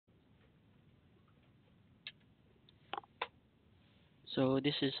So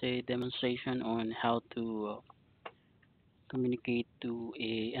this is a demonstration on how to communicate to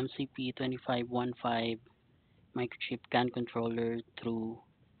a MCP2515 Microchip CAN controller through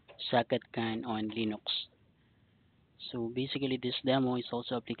SocketCAN on Linux. So basically this demo is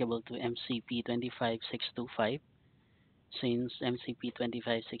also applicable to MCP25625 since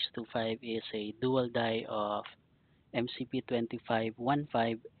MCP25625 is a dual die of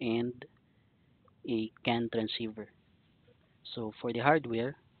MCP2515 and a CAN transceiver. So for the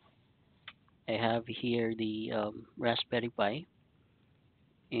hardware, I have here the Raspberry Pi,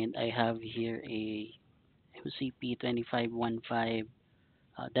 and I have here a MCP2515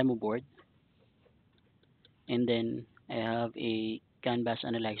 demo board, and then I have a canvas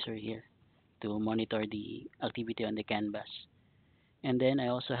analyzer here to monitor the activity on the canvas. And then I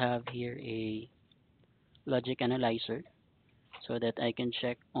also have here a logic analyzer so that I can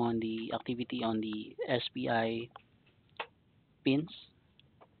check on the activity on the SPI pins.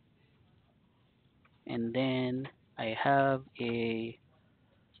 And then I have a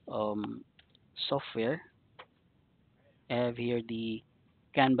software. I have here the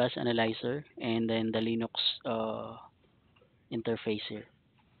canvas analyzer and then the Linux interface here.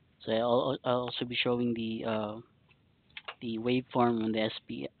 So I'll also be showing the waveform on the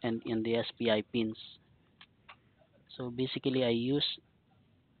SP and in the SPI pins. So basically, I use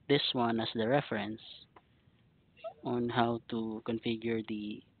this one as the reference on how to configure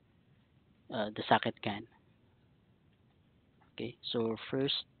the socket can. Okay, so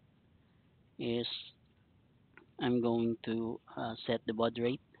first is I'm going to set the baud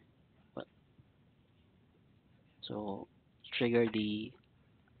rate. So trigger the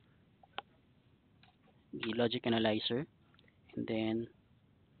logic analyzer, and then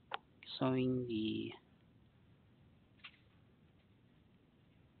showing the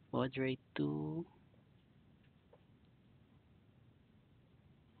baud rate to,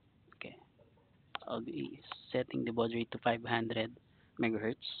 okay, I'll be setting the baud rate to 500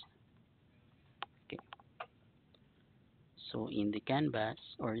 megahertz. Okay, so in the canvas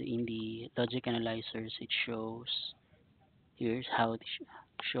or in the logic analyzers, it shows, here's how it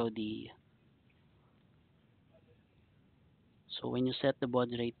show the, so when you set the baud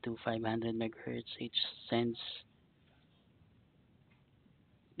rate to 500 megahertz, it sends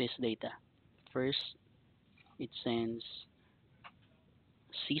this data. First, it sends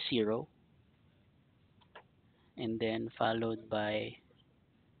C0, and then followed by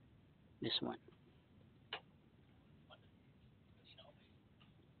this one.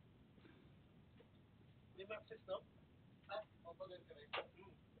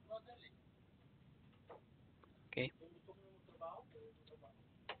 Okay.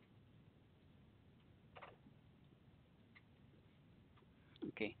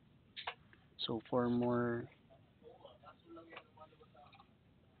 Okay. So for more,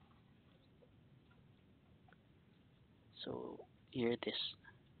 so here it is.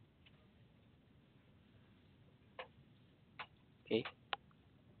 Okay.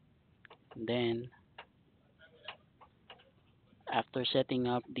 And then after setting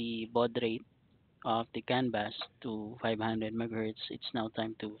up the baud rate of the canvas to 500 megahertz, it's now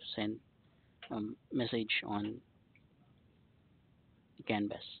time to send message on the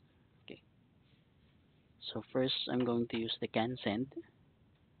canvas. Okay. So first, I'm going to use the can send.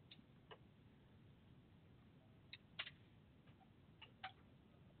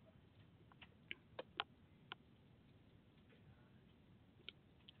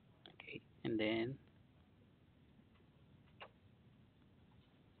 Okay. And then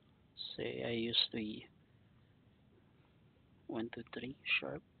say I use the 123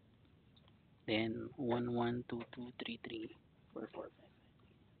 sharp, then 11223344.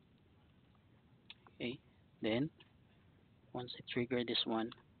 Okay. Then once I trigger this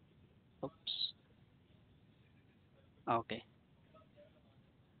one, oops. Okay.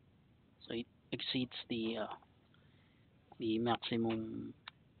 So it exceeds the maximum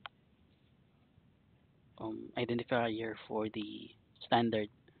identifier for the standard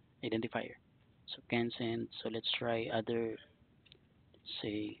identifier. So can send. So let's try other,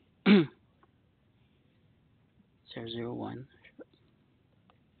 say 001.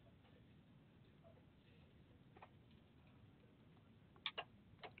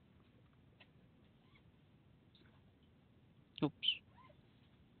 Oops.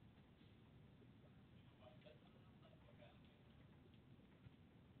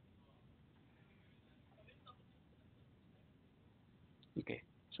 Okay.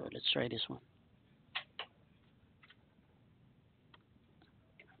 So let's try this one.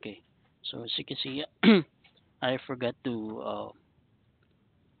 Okay. So as you can see, I forgot to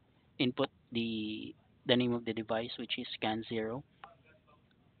input the name of the device, which is scan 0.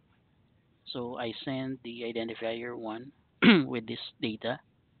 So I send the identifier 1 with this data.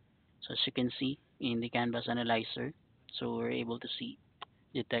 So as you can see in the canvas analyzer, so we're able to see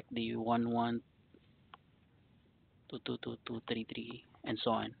detect the 11222233 and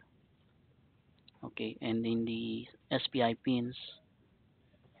so on. Okay, and in the SPI pins,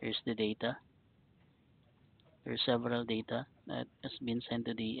 here's the data. There's several data that has been sent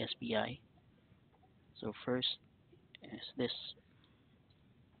to the SPI. So first is this.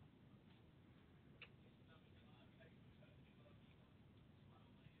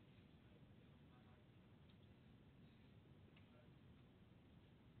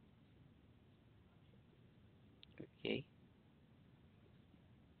 Okay,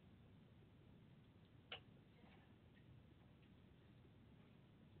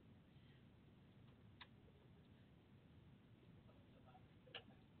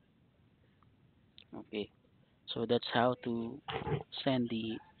 okay. So that's how to send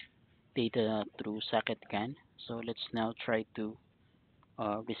the data through SocketCAN. So let's now try to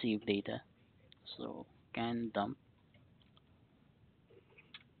receive data. So can dump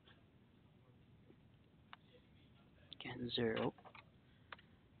can 0.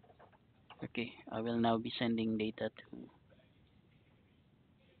 Okay, I will now be sending data to,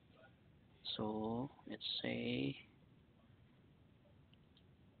 so let's say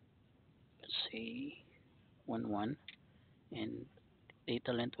 1 1, and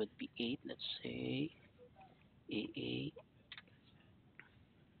data length would be 8. Let's say A8.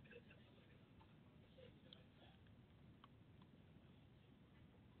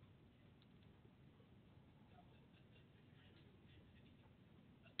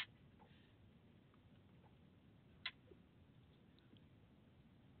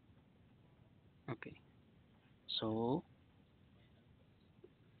 Okay, so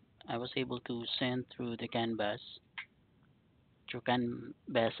I was able to send through Canvas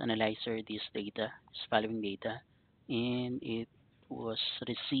analyzer this data, this following data, and it was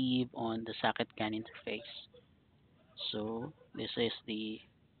received on the SocketCAN interface. So this is the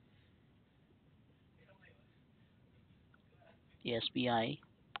SPI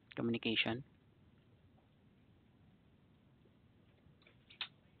communication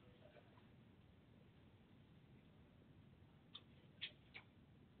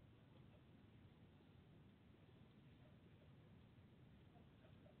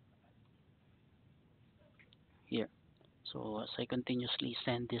here. So as I continuously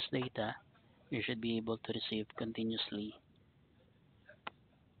send this data, you should be able to receive continuously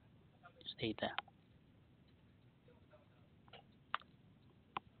this data.